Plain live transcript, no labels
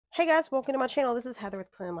Hey guys, welcome to my channel. This is Heather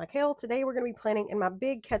with Plan Like Hell. Today we're going to be planting in my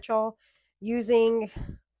big catch-all using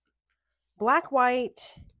black,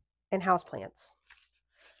 white, and houseplants.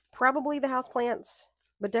 Probably the houseplants,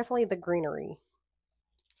 but definitely the greenery.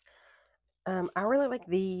 I really like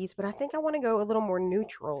these, but I think I want to go a little more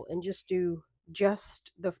neutral and just do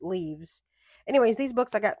just the leaves. Anyways, these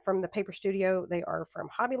books I got from the Paper Studio. They are from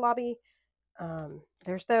Hobby Lobby.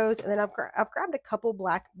 There's those, and then I've grabbed a couple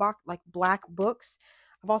black books.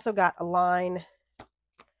 I've also got a line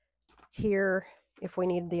here if we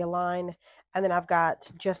need the align, and then I've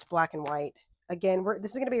got just black and white. Again,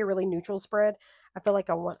 this is going to be a really neutral spread. I feel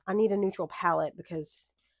like I need a neutral palette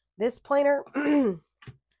because this planner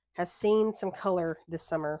has seen some color this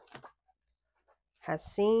summer. Has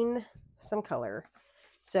seen some color.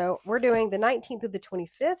 So we're doing the 19th through the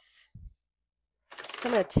 25th. So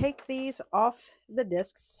I'm going to take these off the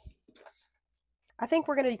discs. I think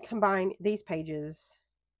we're going to combine these pages.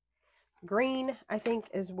 Green, I think,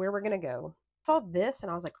 is where we're going to go. I saw this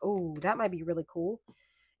and I was like, oh, that might be really cool.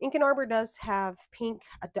 Ink and Arbor does have pink.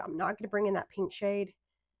 I'm not going to bring in that pink shade,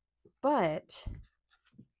 but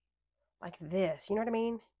like this, you know what I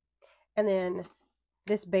mean? And then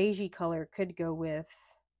this beigey color could go with,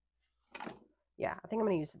 yeah, I think I'm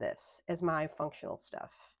going to use this as my functional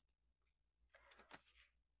stuff.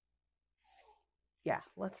 Yeah,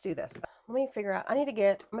 let's do this. Let me figure out, I'm going to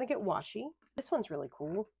get washi. This one's really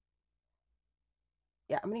cool.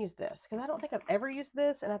 Yeah, I'm going to use this because I don't think I've ever used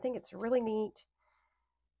this, and I think it's really neat.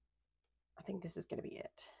 I think this is going to be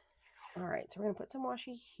it. All right, so we're going to put some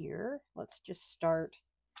washi here. Let's just start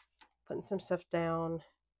putting some stuff down.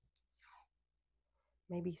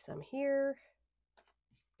 Maybe some here.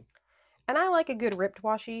 And I like a good ripped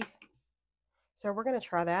washi. So we're going to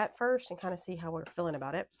try that first and kind of see how we're feeling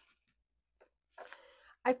about it.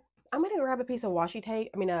 I'm going to grab a piece of washi tape,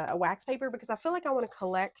 a wax paper, because I feel like I want to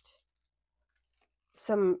collect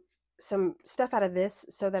some stuff out of this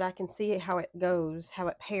so that I can see how it goes, how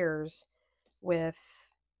it pairs with,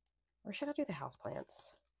 or should I do the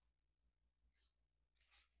houseplants?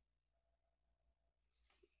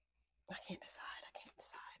 I can't decide.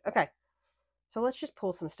 Okay, so let's just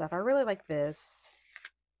pull some stuff. I really like this.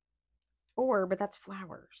 But that's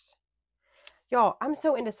flowers. Y'all, I'm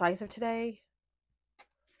so indecisive today.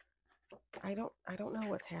 I don't know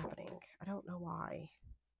what's happening. I don't know why.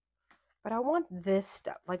 But I want this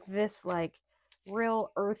stuff, like this, like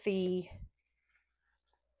real earthy,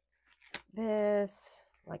 this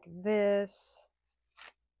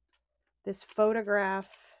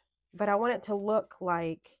photograph, but I want it to look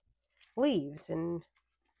like leaves. And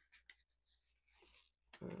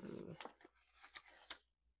do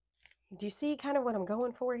you see kind of what I'm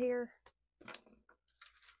going for here?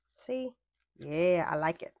 See? Yeah, I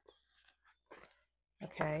like it.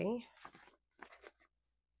 Okay.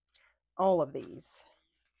 All of these.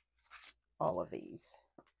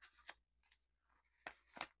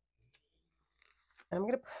 And I'm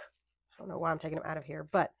going to, I don't know why I'm taking them out of here,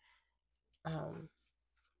 but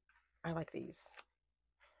I like these.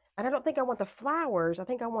 And I don't think I want the flowers. I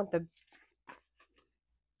think I want the,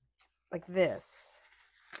 like this,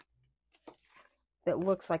 that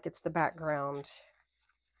looks like it's the background.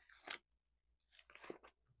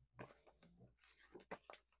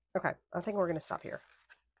 Okay, I think we're going to stop here.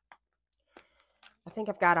 I think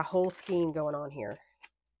I've got a whole scheme going on here.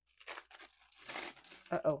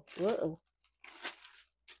 Uh-oh. Uh-oh.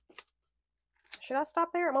 Should I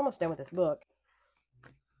stop there? I'm almost done with this book.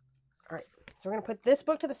 All right, so we're going to put this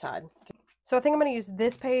book to the side. So I think I'm going to use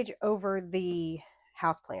this page over the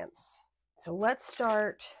houseplants. So let's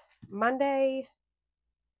start Monday.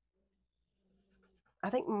 I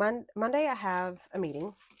think Monday I have a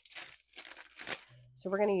meeting. So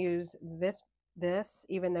we're going to use this,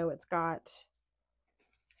 even though it's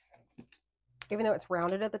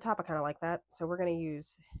rounded at the top, I kind of like that. So we're going to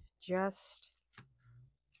use just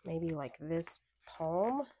maybe like this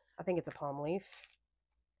palm. I think it's a palm leaf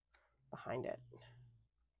behind it.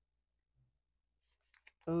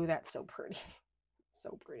 Ooh, that's so pretty.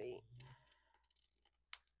 So pretty.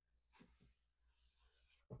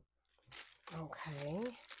 Okay.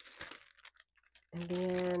 And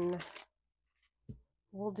then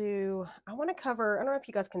we'll do, I want to cover, I don't know if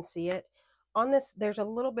you guys can see it. On this, there's a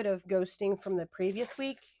little bit of ghosting from the previous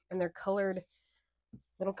week, and they're colored,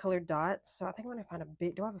 little colored dots. So I think I'm going to find a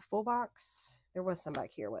big, do I have a full box? There was some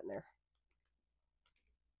back here, wasn't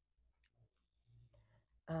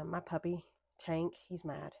there? My puppy, Tank, he's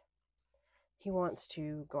mad. He wants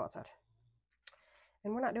to go outside.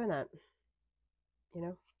 And we're not doing that, you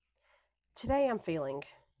know? Today I'm feeling,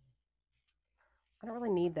 I don't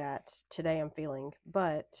really need that today I'm feeling,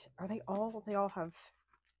 but they all have,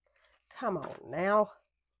 Come on now.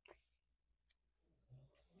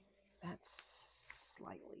 That's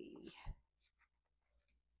slightly.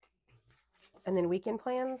 And then weekend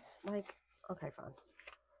plans, like, okay, fine.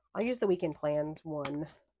 I'll use the weekend plans one.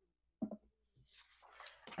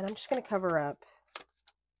 And I'm just going to cover up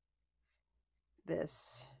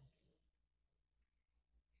this.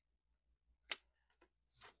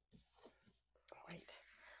 Wait,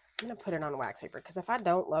 I'm going to put it on wax paper because if I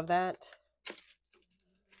don't love that,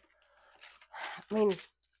 I mean,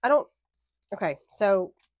 I don't, okay,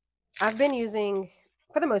 so I've been using,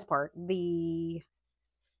 for the most part, the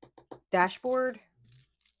dashboard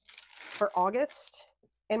for August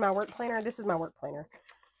in my work planner. This is my work planner.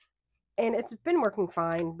 And it's been working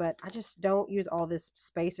fine, but I just don't use all this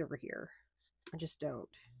space over here. I just don't.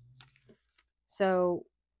 So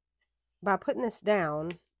by putting this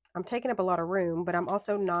down, I'm taking up a lot of room, but I'm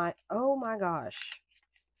also not, oh my gosh.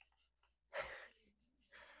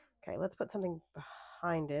 Okay, let's put something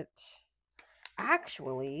behind it.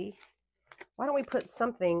 Actually, why don't we put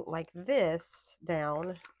something like this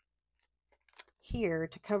down here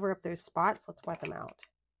to cover up those spots? Let's wipe them out.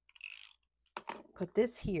 Put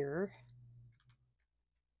this here.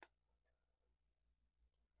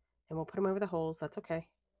 And we'll put them over the holes. That's okay.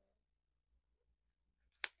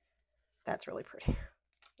 That's really pretty.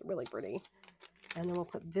 Really pretty. And then we'll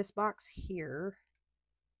put this box here.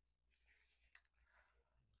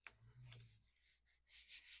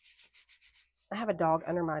 I have a dog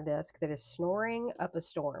under my desk that is snoring up a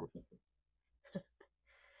storm.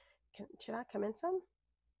 Should I come in some?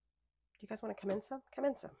 Do you guys want to come in some? Come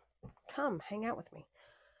in some. Come, hang out with me.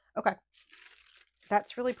 Okay.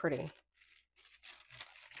 That's really pretty.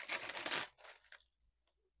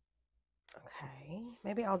 Okay.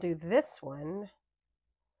 Maybe I'll do this one.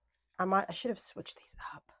 I should have switched these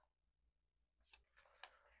up.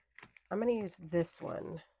 I'm going to use this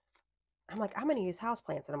one. I'm like, I'm going to use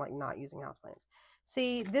houseplants, and I'm like, not using houseplants.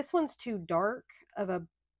 See, this one's too dark of a,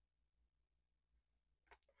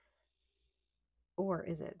 or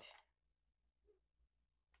is it?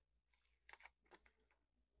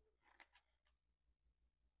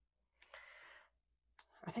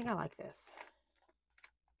 I think I like this.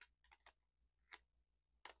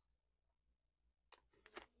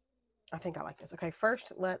 I think I like this. Okay,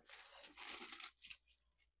 first let's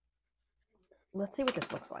see what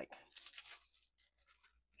this looks like.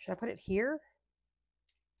 Should I put it here?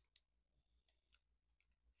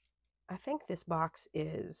 I think this box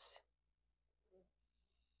is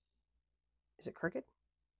it crooked?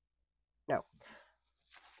 No.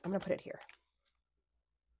 I'm going to put it here.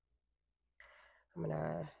 I'm going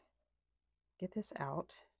to get this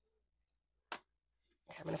out.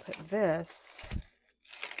 Okay, I'm going to put this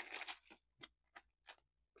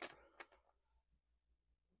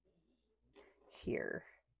here.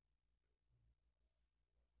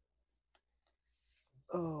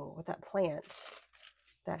 Oh, with that plant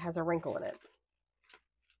that has a wrinkle in it.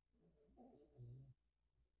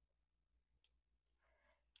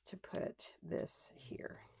 To put this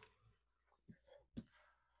here.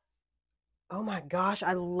 Oh my gosh,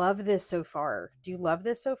 I love this so far. Do you love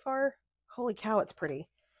this so far? Holy cow, it's pretty.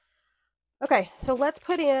 Okay, so let's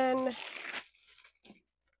put in, I'm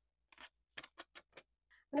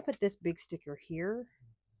going to put this big sticker here.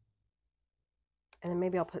 And then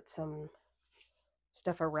maybe I'll put some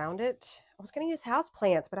stuff around it. I was going to use house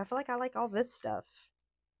plants, but I feel like I like all this stuff.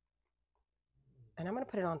 And I'm going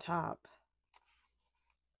to put it on top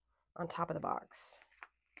of the box.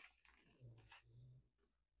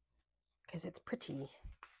 Because it's pretty.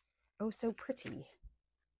 Oh, so pretty.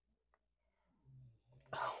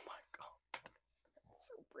 Oh my God. That's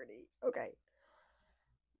so pretty. Okay.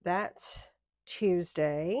 That's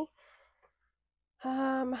Tuesday.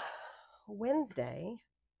 Wednesday.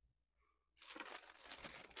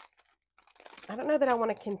 I don't know that I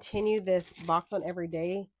want to continue this box on every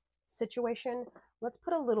day situation. Let's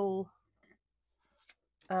put a little,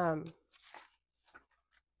 I'm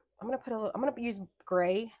going to use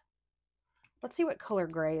gray. Let's see what color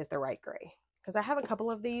gray is the right gray. Because I have a couple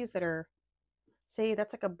of these that are, see,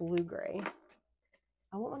 that's like a blue gray.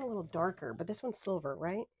 I want one a little darker, but this one's silver,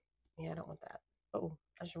 right? Yeah, I don't want that. Oh,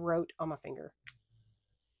 I just wrote on my finger.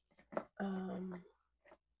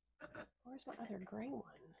 Where's my other gray one?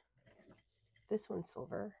 This one's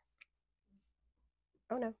silver.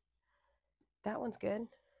 Oh no, that one's good.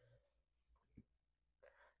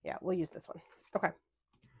 Yeah, we'll use this one. Okay.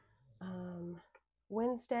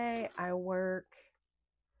 Wednesday I work,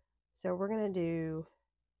 so we're gonna do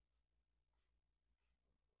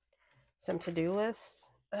some to-do lists.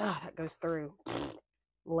 Ugh, that goes through.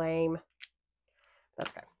 Lame.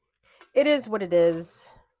 That's okay. It is what it is.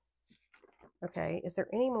 Okay, is there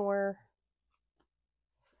any more?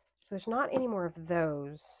 So there's not any more of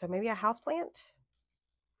those. So maybe a houseplant?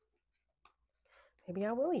 Maybe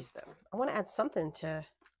I will use them. I want to add something to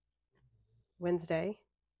Wednesday.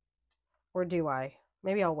 Or do I?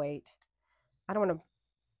 Maybe I'll wait. I don't want to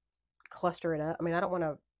cluster it up. I mean, I don't want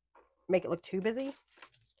to make it look too busy.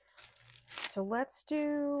 So let's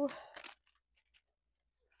do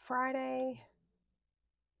Friday.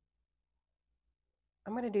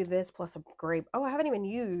 I'm going to do this plus a grape. Oh, I haven't even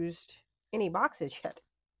used any boxes yet.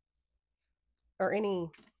 Or any.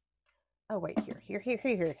 Oh, wait. Here.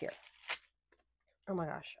 Oh my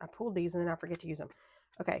gosh. I pulled these and then I forget to use them.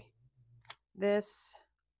 Okay. This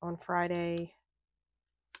on Friday.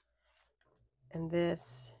 And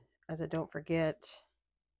this as a don't forget. Does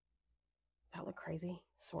that look crazy?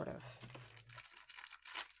 Sort of.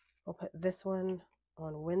 We'll put this one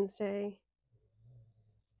on Wednesday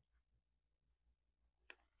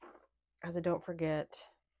as a don't forget.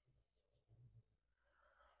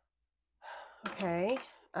 Okay,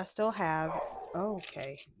 I still have,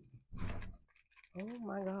 okay. Oh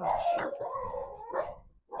my gosh.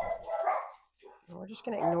 We're just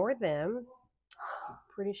going to ignore them.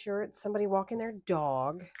 Pretty sure it's somebody walking their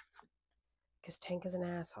dog. Because Tank is an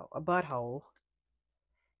asshole, a butthole.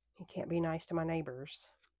 He can't be nice to my neighbors.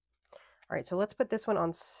 All right, so let's put this one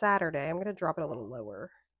on Saturday. I'm going to drop it a little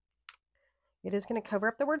lower. It is going to cover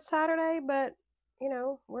up the word Saturday, but, you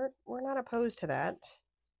know, we're not opposed to that.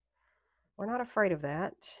 We're not afraid of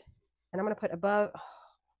that. And I'm going to put above. Oh,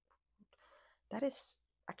 that is,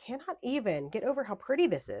 I cannot even get over how pretty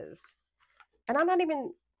this is. And I'm not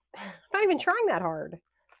even trying that hard.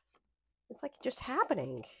 It's like just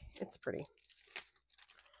happening. It's pretty.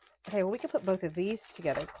 Okay, well, we can put both of these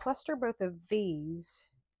together. Cluster both of these.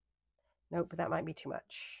 Nope, that might be too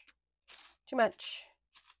much. Too much.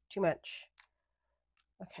 Too much.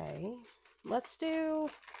 Okay, let's do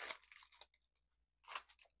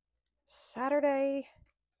Saturday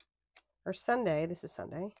or Sunday. This is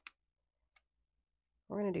Sunday.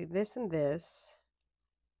 We're going to do this and this.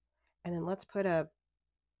 And then let's put that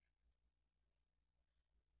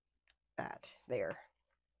there.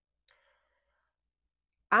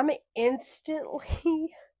 I'm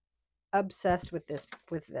instantly obsessed with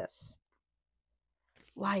this.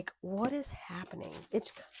 Like, what is happening?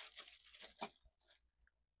 It's okay.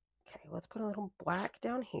 Let's put a little black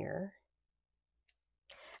down here.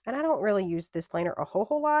 And I don't really use this planner a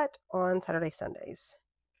whole lot on Saturday, Sundays.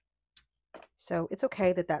 So it's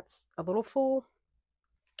okay that that's a little full.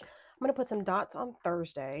 I'm going to put some dots on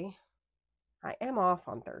Thursday. I am off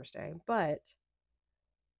on Thursday, but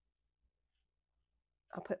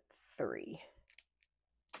I'll put 3.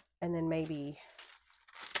 And then maybe,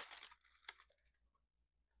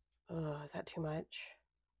 is that too much?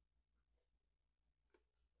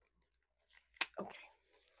 Okay.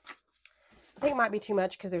 I think it might be too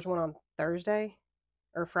much because there's one on Thursday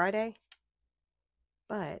or Friday.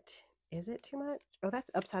 But is it too much? Oh,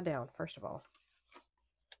 that's upside down, first of all.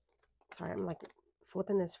 Sorry, I'm like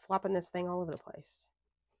flopping this thing all over the place.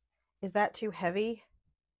 Is that too heavy?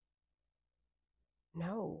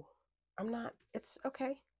 No, I'm not. It's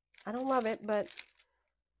okay. I don't love it, but,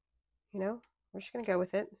 you know, we're just going to go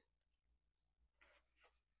with it.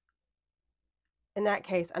 In that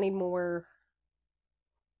case, I need more.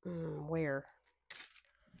 Where?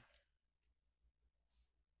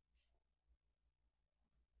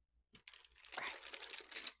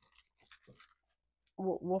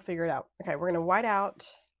 We'll figure it out. Okay, we're going to white out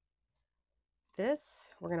this.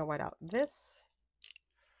 We're going to white out this.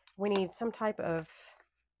 We need some type of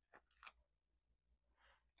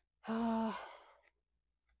I'm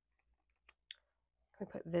going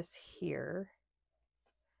to put this here.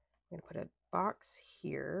 I'm going to put a box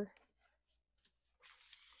here.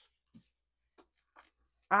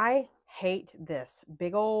 I hate this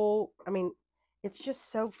big old, I mean, it's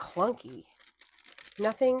just so clunky.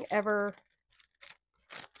 Nothing ever,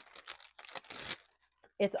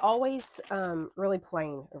 it's always really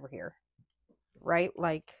plain over here, right?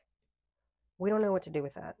 Like, we don't know what to do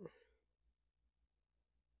with that.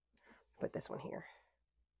 Put this one here.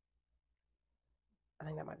 I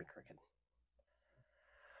think that might be crooked.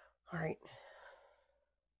 All right.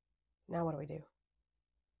 Now what do we do?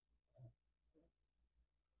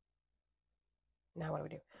 Now what do we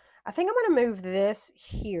do? I think I'm going to move this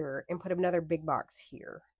here and put another big box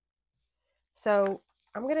here. So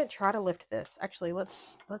I'm going to try to lift this. Actually,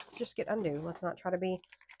 let's just get undo. Let's not try to be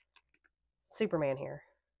Superman here.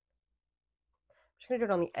 I'm just going to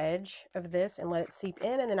do it on the edge of this and let it seep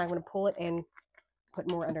in, and then I'm going to pull it and put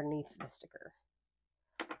more underneath the sticker.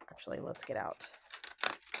 Actually, let's get out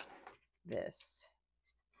this.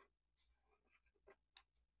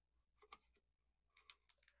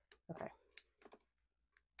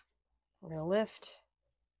 We're going to lift.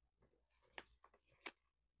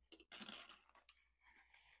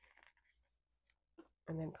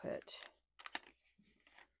 And then put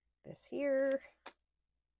this here.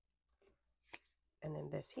 And then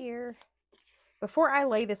this here. Before I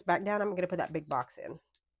lay this back down, I'm going to put that big box in.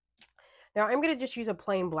 Now I'm going to just use a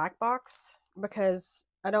plain black box because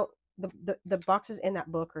I don't, the boxes in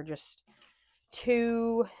that book are just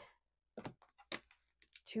too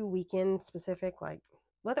weekend specific. Like,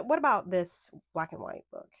 what about this black and white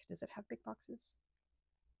book? Does it have big boxes?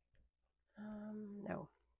 No.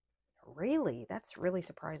 Really? That's really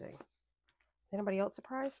surprising. Is anybody else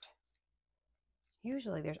surprised?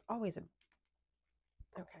 Usually there's always a...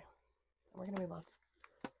 Okay. We're going to move on.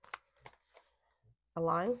 A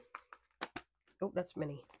line. Oh, that's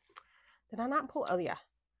mini. Did I not pull? Oh, yeah.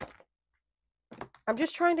 I'm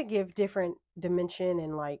just trying to give different dimension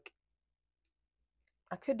and like...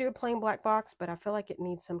 I could do a plain black box, but I feel like it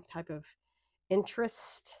needs some type of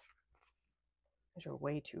interest. These are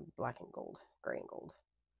way too black and gold. Gray and gold.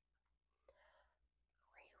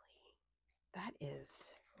 Really? That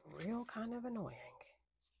is real kind of annoying.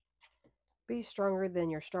 Be stronger than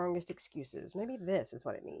your strongest excuses. Maybe this is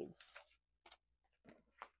what it needs.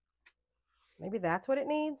 Maybe that's what it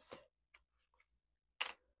needs.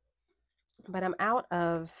 But I'm out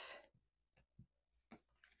of,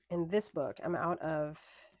 in this book, I'm out of,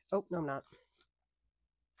 oh, no, I'm not.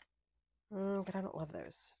 But I don't love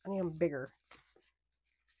those. I need them bigger.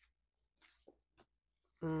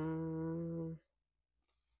 I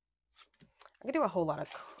could do a whole lot of.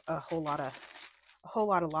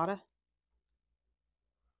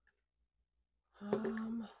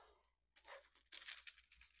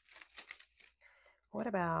 What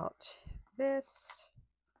about this?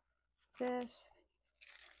 This.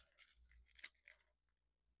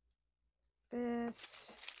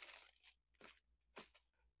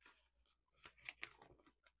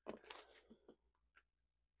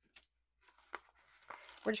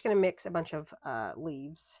 We're just going to mix a bunch of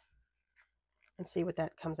leaves and see what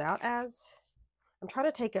that comes out as. I'm trying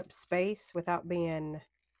to take up space without being...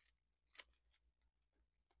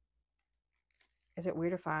 Is it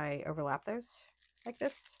weird if I overlap those like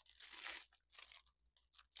this?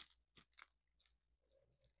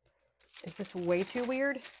 Is this way too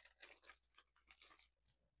weird?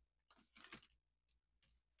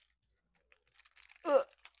 Ugh.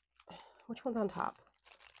 Which one's on top?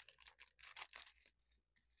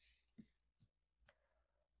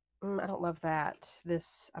 I don't love that.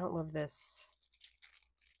 I don't love this.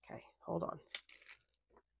 Okay, hold on.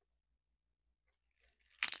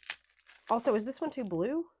 Also, is this one too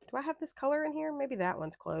blue? Do I have this color in here? Maybe that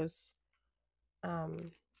one's close. Well,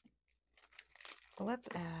 let's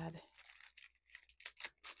add...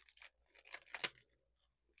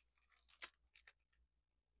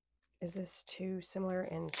 Is this too similar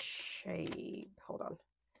in shape? Hold on.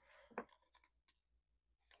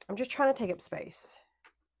 I'm just trying to take up space.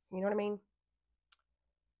 You know what I mean?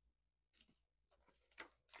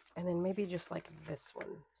 And then maybe just like this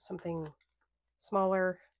one. Something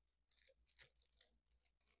smaller.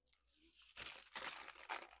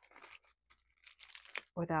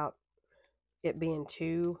 Without it being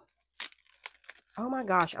too... Oh my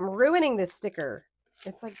gosh, I'm ruining this sticker.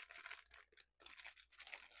 It's like...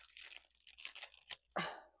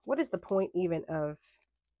 What is the point even of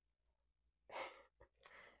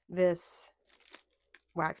this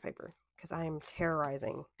wax paper? Because I am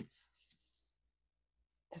terrorizing.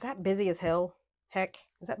 Is that busy as hell? Heck.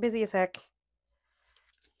 Is that busy as heck?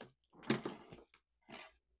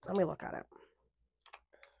 Let me look at it.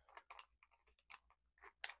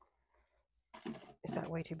 Is that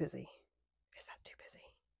way too busy? Is that too busy?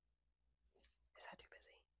 Is that too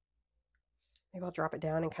busy? Maybe I'll drop it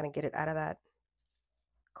down and kind of get it out of that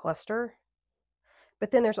cluster. But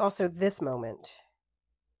then there's also this moment.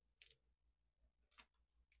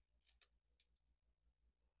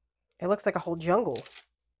 It looks like a whole jungle.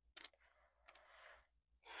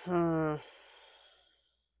 I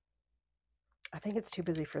think it's too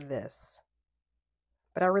busy for this.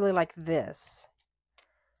 But I really like this.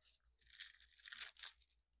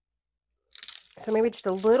 So maybe just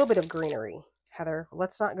a little bit of greenery. Heather,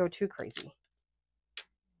 let's not go too crazy.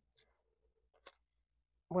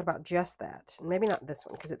 What about just that? Maybe not this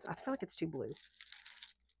one, because I feel like it's too blue.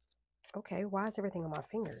 Okay, why is everything on my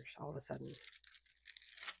fingers all of a sudden?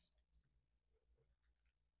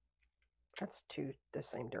 That's to the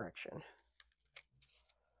same direction.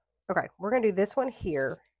 Okay, we're going to do this one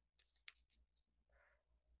here.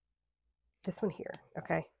 This one here,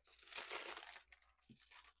 okay?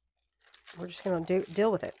 We're just going to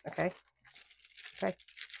deal with it, okay? Okay.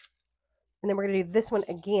 And then we're going to do this one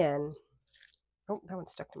again Oh, that one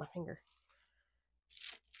stuck to my finger.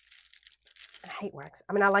 I hate wax.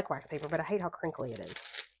 I mean, I like wax paper, but I hate how crinkly it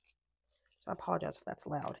is. So I apologize if that's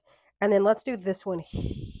loud. And then let's do this one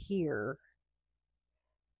here.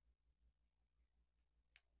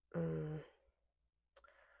 I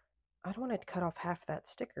don't want to cut off half that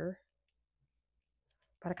sticker,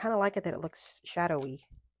 but I kind of like it that it looks shadowy.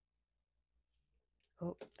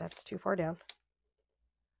 Oh, that's too far down.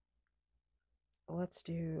 Let's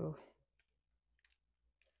do...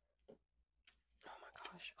 Oh my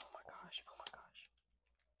gosh, oh my gosh, oh my gosh.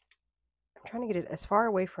 I'm trying to get it as far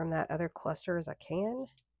away from that other cluster as I can.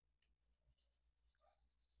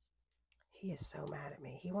 He is so mad at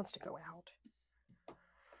me. He wants to go out.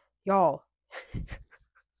 Y'all, I think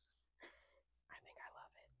I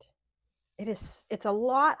love it. It's a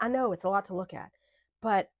lot. I know it's a lot to look at,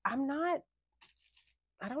 but I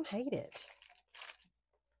don't hate it.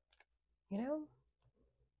 You know,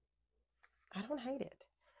 I don't hate it.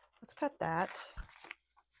 Let's cut that.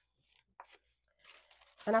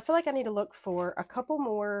 And I feel like I need to look for a couple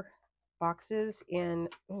more boxes in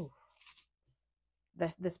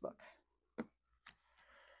this book.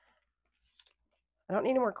 I don't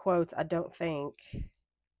need any more quotes, I don't think.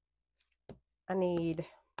 I don't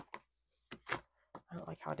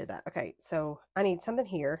like how I did that. Okay, so I need something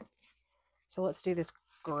here. So let's do this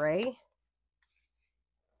gray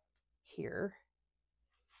here.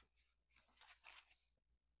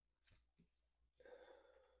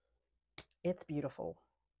 It's beautiful.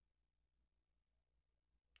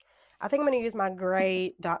 I think I'm going to use my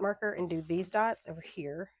gray dot marker and do these dots over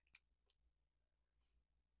here.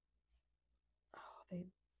 Oh,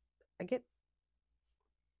 I get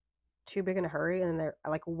too big in a hurry, and they're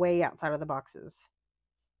like way outside of the boxes.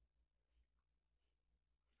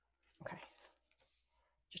 Okay.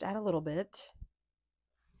 Just add a little bit.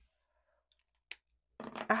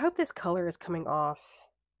 I hope this color is coming off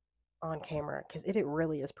on camera because it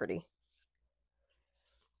really is pretty.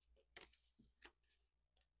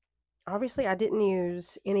 Obviously, I didn't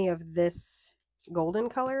use any of this golden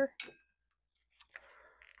color.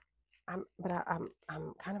 I'm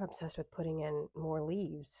kind of obsessed with putting in more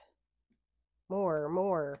leaves.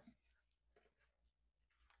 More.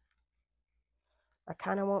 I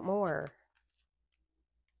kind of want more.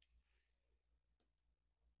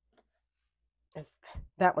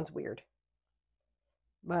 That one's weird.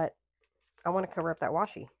 But I want to cover up that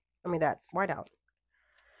washi. I mean, that whiteout.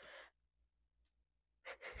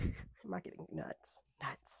 Am I getting nuts?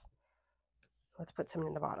 Nuts. Let's put some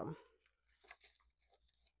in the bottom.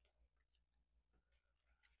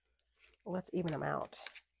 Let's even them out.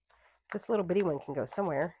 This little bitty one can go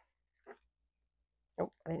somewhere.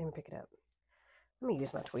 Oh, I didn't even pick it up. Let me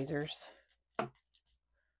use my tweezers.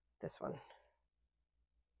 This one.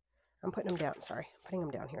 I'm putting them down, sorry. I'm putting them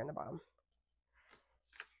down here in the bottom.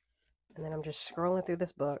 And then I'm just scrolling through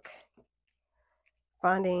this book,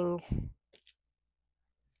 finding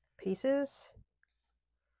pieces,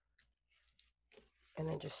 and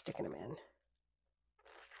then just sticking them in.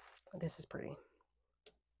 This is pretty.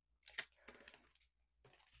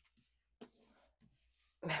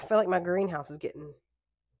 I feel like my greenhouse is getting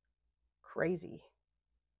crazy,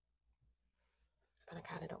 but I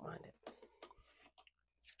kind of don't mind it.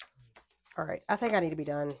 All right, I think I need to be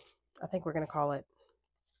done. I think we're going to call it.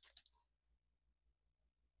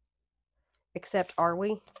 Except, are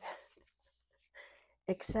we?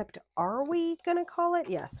 Except, are we going to call it?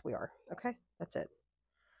 Yes, we are. Okay, that's it.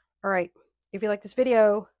 All right, if you like this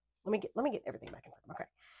video, let me get everything back in front of me. Okay.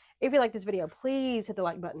 If you like this video, please hit the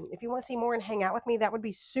like button. If you want to see more and hang out with me, that would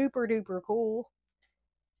be super duper cool.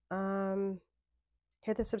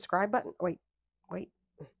 Hit the subscribe button. Wait.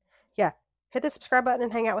 Yeah, hit the subscribe button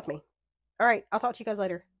and hang out with me. All right, I'll talk to you guys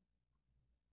later.